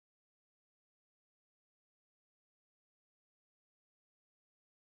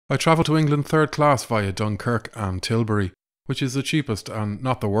I travelled to England third class via Dunkirk and Tilbury, which is the cheapest and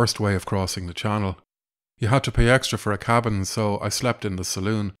not the worst way of crossing the Channel. You had to pay extra for a cabin, so I slept in the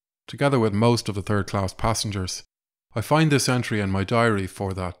saloon, together with most of the third class passengers. I find this entry in my diary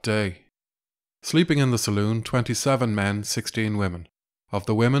for that day. Sleeping in the saloon, 27 men, 16 women. Of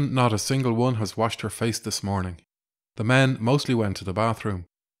the women, not a single one has washed her face this morning. The men mostly went to the bathroom.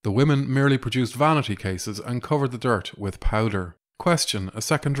 The women merely produced vanity cases and covered the dirt with powder. Question: a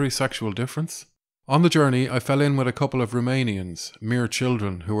secondary sexual difference? On the journey, I fell in with a couple of Romanians, mere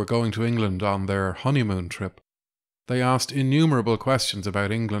children, who were going to England on their honeymoon trip. They asked innumerable questions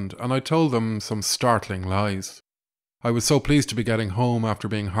about England, and I told them some startling lies. I was so pleased to be getting home after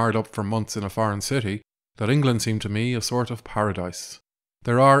being hard up for months in a foreign city, that England seemed to me a sort of paradise.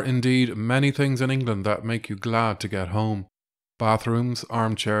 There are, indeed, many things in England that make you glad to get home. Bathrooms,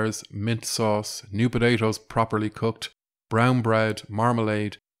 armchairs, mint sauce, new potatoes properly cooked, brown bread,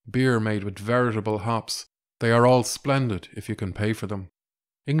 marmalade, beer made with veritable hops. They are all splendid if you can pay for them.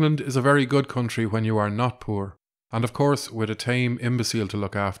 England is a very good country when you are not poor. And of course, with a tame imbecile to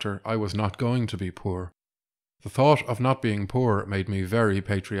look after, I was not going to be poor. The thought of not being poor made me very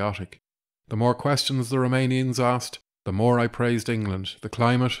patriotic. The more questions the Romanians asked, the more I praised England. The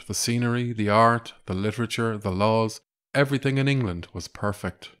climate, the scenery, the art, the literature, the laws, everything in England was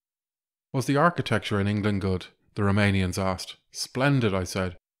perfect. Was the architecture in England good? The Romanians asked. Splendid, I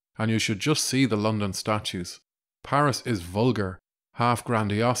said, and you should just see the London statues. Paris is vulgar, half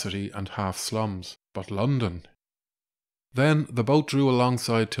grandiosity and half slums, but London. Then the boat drew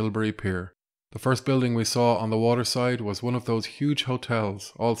alongside Tilbury Pier. The first building we saw on the waterside was one of those huge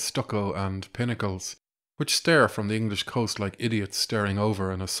hotels, all stucco and pinnacles, which stare from the English coast like idiots staring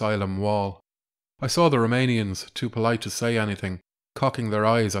over an asylum wall. I saw the Romanians, too polite to say anything, cocking their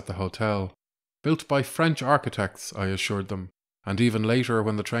eyes at the hotel. Built by French architects, I assured them, and even later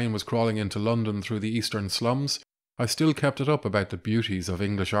when the train was crawling into London through the eastern slums, I still kept it up about the beauties of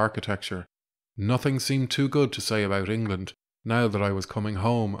English architecture. Nothing seemed too good to say about England, now that I was coming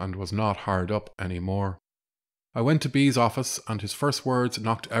home and was not hard up any more. I went to B's office, and his first words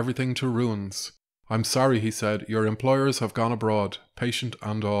knocked everything to ruins. I'm sorry, he said, your employers have gone abroad, patient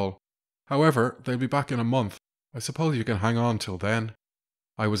and all. However, they'll be back in a month. I suppose you can hang on till then.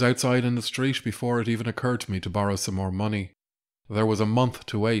 I was outside in the street before it even occurred to me to borrow some more money. There was a month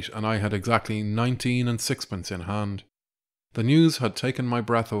to wait, and I had exactly 19 and sixpence in hand. The news had taken my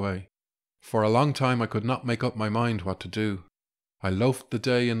breath away. For a long time I could not make up my mind what to do. I loafed the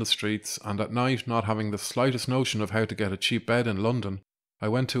day in the streets, and at night, not having the slightest notion of how to get a cheap bed in London, I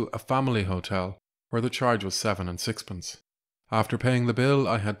went to a family hotel, where the charge was 7 and sixpence. After paying the bill,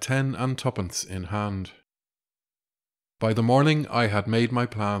 I had 10 and twopence in hand. By the morning I had made my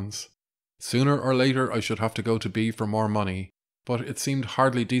plans. Sooner or later I should have to go to B for more money, but it seemed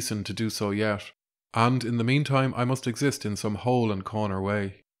hardly decent to do so yet, and in the meantime I must exist in some hole and corner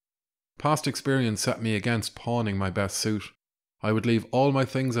way. Past experience set me against pawning my best suit. I would leave all my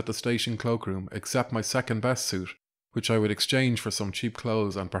things at the station cloakroom except my second best suit, which I would exchange for some cheap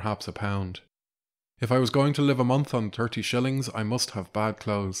clothes and perhaps £1. If I was going to live a month on 30 shillings, I must have bad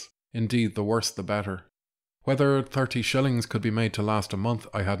clothes. Indeed, the worse the better. Whether 30 shillings could be made to last a month,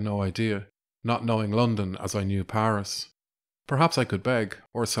 I had no idea, not knowing London as I knew Paris. Perhaps I could beg,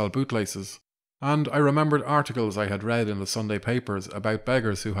 or sell bootlaces, and I remembered articles I had read in the Sunday papers about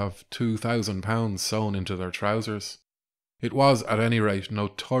beggars who have £2,000 sewn into their trousers. It was, at any rate,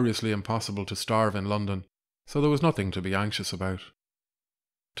 notoriously impossible to starve in London, so there was nothing to be anxious about.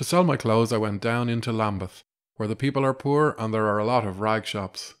 To sell my clothes I went down into Lambeth, where the people are poor and there are a lot of rag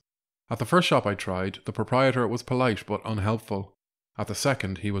shops. At the first shop I tried, the proprietor was polite but unhelpful. At the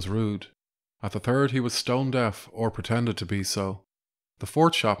second he was rude. At the third he was stone deaf, or pretended to be so. The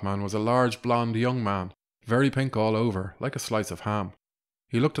fourth shopman was a large blonde young man, very pink all over, like a slice of ham.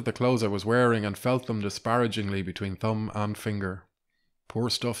 He looked at the clothes I was wearing and felt them disparagingly between thumb and finger. Poor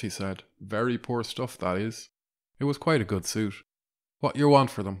stuff, he said. Very poor stuff, that is. It was quite a good suit. What you want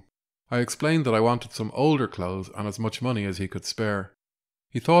for them? I explained that I wanted some older clothes and as much money as he could spare.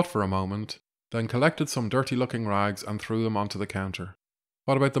 He thought for a moment, then collected some dirty-looking rags and threw them onto the counter.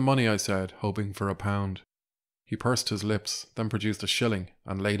 What about the money? I said, hoping for £1. He pursed his lips, then produced a shilling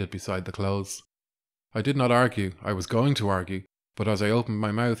and laid it beside the clothes. I did not argue. I was going to argue. But as I opened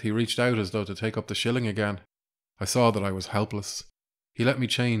my mouth, he reached out as though to take up the shilling again. I saw that I was helpless. He let me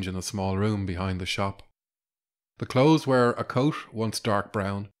change in a small room behind the shop. The clothes were a coat, once dark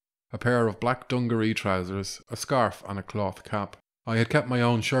brown, a pair of black dungaree trousers, a scarf and a cloth cap. I had kept my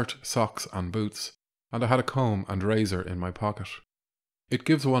own shirt, socks and boots, and I had a comb and razor in my pocket. It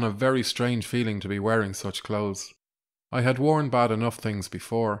gives one a very strange feeling to be wearing such clothes. I had worn bad enough things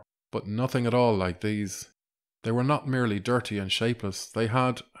before, but nothing at all like these. They were not merely dirty and shapeless, they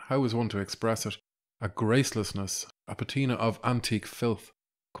had, how is one to express it, a gracelessness, a patina of antique filth,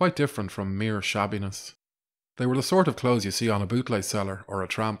 quite different from mere shabbiness. They were the sort of clothes you see on a bootlace seller or a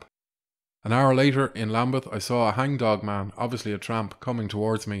tramp. An hour later, in Lambeth, I saw a hangdog man, obviously a tramp, coming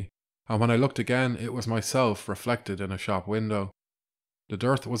towards me, and when I looked again, it was myself reflected in a shop window. The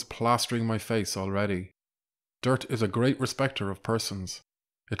dirt was plastering my face already. Dirt is a great respecter of persons.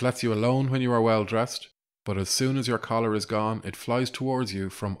 It lets you alone when you are well dressed, but as soon as your collar is gone, it flies towards you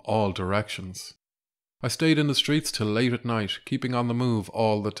from all directions. I stayed in the streets till late at night, keeping on the move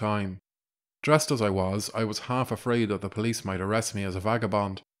all the time. Dressed as I was half afraid that the police might arrest me as a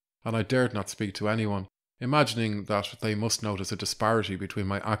vagabond, and I dared not speak to anyone, imagining that they must notice a disparity between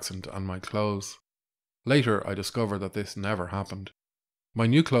my accent and my clothes. Later, I discovered that this never happened. My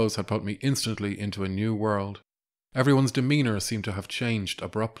new clothes had put me instantly into a new world. Everyone's demeanour seemed to have changed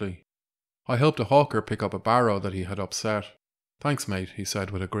abruptly. I helped a hawker pick up a barrow that he had upset. "Thanks, mate," he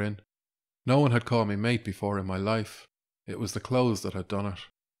said with a grin. No one had called me mate before in my life. It was the clothes that had done it.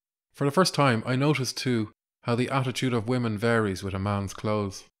 For the first time, I noticed too how the attitude of women varies with a man's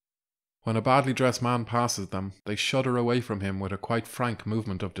clothes. When a badly dressed man passes them, they shudder away from him with a quite frank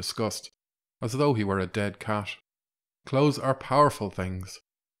movement of disgust, as though he were a dead cat. Clothes are powerful things.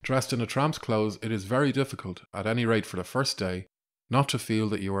 Dressed in a tramp's clothes, it is very difficult, at any rate for the first day, not to feel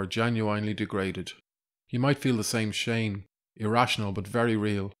that you are genuinely degraded. You might feel the same shame, irrational but very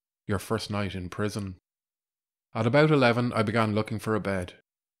real, your first night in prison. At about 11, I began looking for a bed.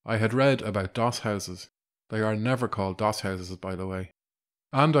 I had read about doss houses. They are never called doss houses, by the way.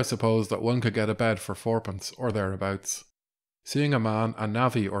 And I suppose that one could get a bed for fourpence, or thereabouts. Seeing a man, a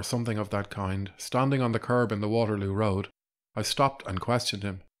navvy or something of that kind, standing on the curb in the Waterloo Road, I stopped and questioned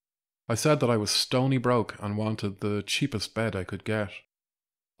him. I said that I was stony broke and wanted the cheapest bed I could get.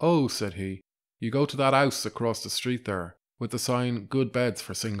 "Oh," said he, "you go to that house across the street there, with the sign 'Good Beds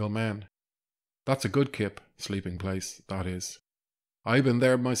for Single Men.' That's a good kip, sleeping place, that is. I've been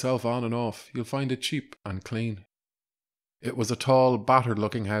there myself on and off. You'll find it cheap and clean." It was a tall,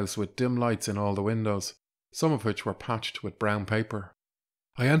 battered-looking house with dim lights in all the windows, some of which were patched with brown paper.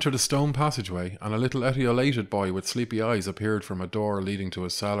 I entered a stone passageway, and a little etiolated boy with sleepy eyes appeared from a door leading to a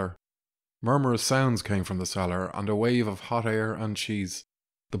cellar. Murmurous sounds came from the cellar, and a wave of hot air and cheese.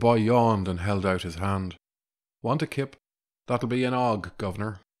 The boy yawned and held out his hand. "Want a kip? That'll be an og,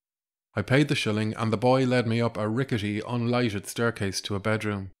 governor." I paid the shilling, and the boy led me up a rickety, unlighted staircase to a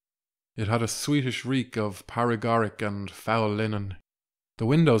bedroom. It had a sweetish reek of paregoric and foul linen. The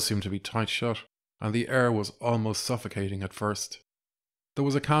windows seemed to be tight shut, and the air was almost suffocating at first. There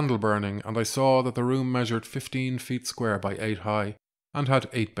was a candle burning, and I saw that the room measured 15 feet square by 8 high, and had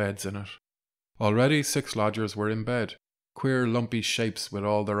 8 beds in it. Already 6 lodgers were in bed, queer lumpy shapes with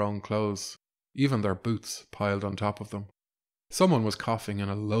all their own clothes, even their boots piled on top of them. Someone was coughing in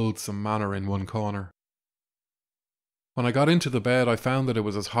a loathsome manner in one corner. When I got into the bed, I found that it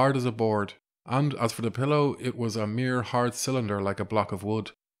was as hard as a board, and as for the pillow, it was a mere hard cylinder like a block of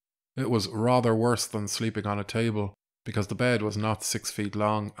wood. It was rather worse than sleeping on a table, because the bed was not 6 feet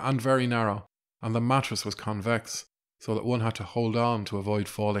long and very narrow, and the mattress was convex, so that one had to hold on to avoid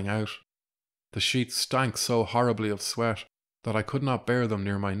falling out. The sheets stank so horribly of sweat that I could not bear them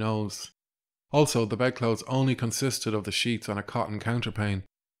near my nose. Also, the bedclothes only consisted of the sheets and a cotton counterpane,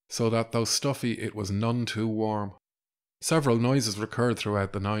 so that though stuffy, it was none too warm. Several noises recurred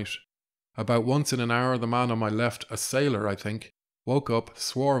throughout the night. About once in an hour, the man on my left, a sailor, I think, woke up,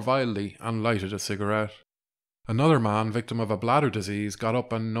 swore vilely, and lighted a cigarette. Another man, victim of a bladder disease, got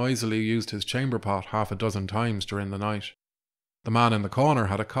up and noisily used his chamber pot half a dozen times during the night. The man in the corner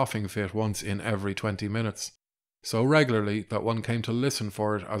had a coughing fit once in every 20 minutes, so regularly that one came to listen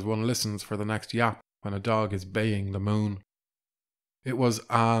for it as one listens for the next yap when a dog is baying the moon. It was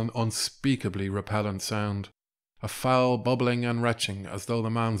an unspeakably repellent sound, a foul bubbling and retching as though the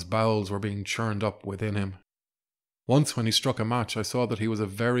man's bowels were being churned up within him. Once when he struck a match, I saw that he was a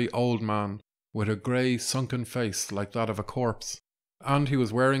very old man, with a grey sunken face like that of a corpse, and he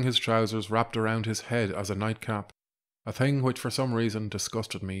was wearing his trousers wrapped around his head as a nightcap, a thing which for some reason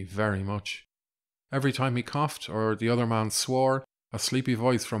disgusted me very much. Every time he coughed or the other man swore, a sleepy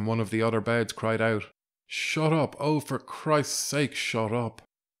voice from one of the other beds cried out, "Shut up! Oh, for Christ's sake, shut up!"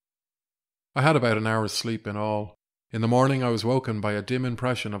 I had about an hour's sleep in all. In the morning I was woken by a dim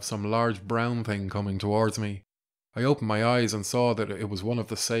impression of some large brown thing coming towards me. I opened my eyes and saw that it was one of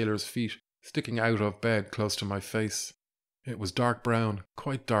the sailor's feet, sticking out of bed close to my face. It was dark brown,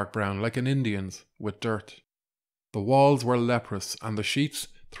 quite dark brown, like an Indian's, with dirt. The walls were leprous, and the sheets,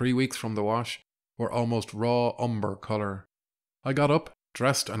 3 weeks from the wash, were almost raw umber colour. I got up,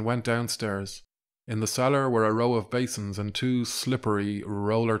 dressed, and went downstairs. In the cellar were a row of basins and 2 slippery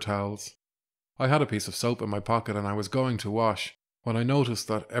roller towels. I had a piece of soap in my pocket and I was going to wash, when I noticed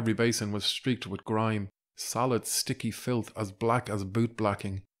that every basin was streaked with grime, solid sticky filth as black as boot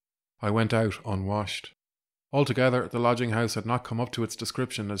blacking. I went out unwashed. Altogether, the lodging house had not come up to its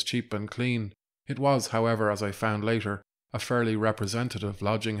description as cheap and clean. It was, however, as I found later, a fairly representative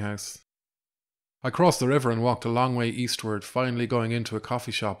lodging house. I crossed the river and walked a long way eastward, finally going into a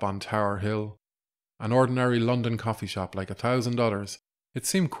coffee shop on Tower Hill. An ordinary London coffee shop like 1,000 others. It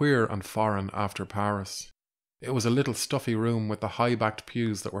seemed queer and foreign after Paris. It was a little stuffy room with the high-backed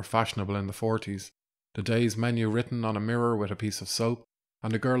pews that were fashionable in the 40s, the day's menu written on a mirror with a piece of soap,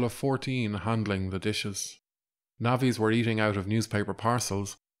 and a girl of 14 handling the dishes. Navvies were eating out of newspaper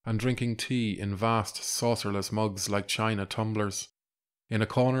parcels and drinking tea in vast, saucerless mugs like china tumblers. In a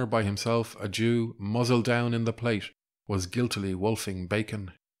corner by himself, a Jew, muzzle down in the plate, was guiltily wolfing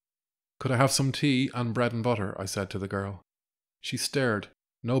bacon. "Could I have some tea and bread and butter?" I said to the girl. She stared.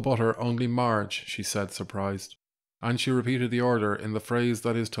 "No butter, only marge," she said, surprised. And she repeated the order in the phrase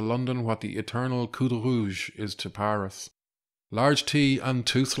that is to London what the eternal coup de rouge is to Paris. "Large tea and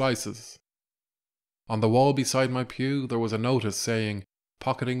 2 slices." On the wall beside my pew there was a notice saying,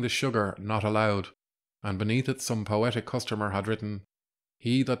 "Pocketing the sugar, not allowed," and beneath it some poetic customer had written,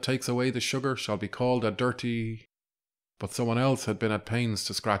 "He that takes away the sugar shall be called a dirty—" But someone else had been at pains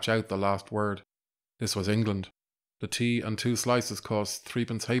to scratch out the last word. This was England. The tea and 2 slices cost 3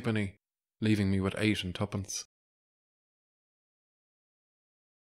 halfpenny, leaving me with 8 and 2pence.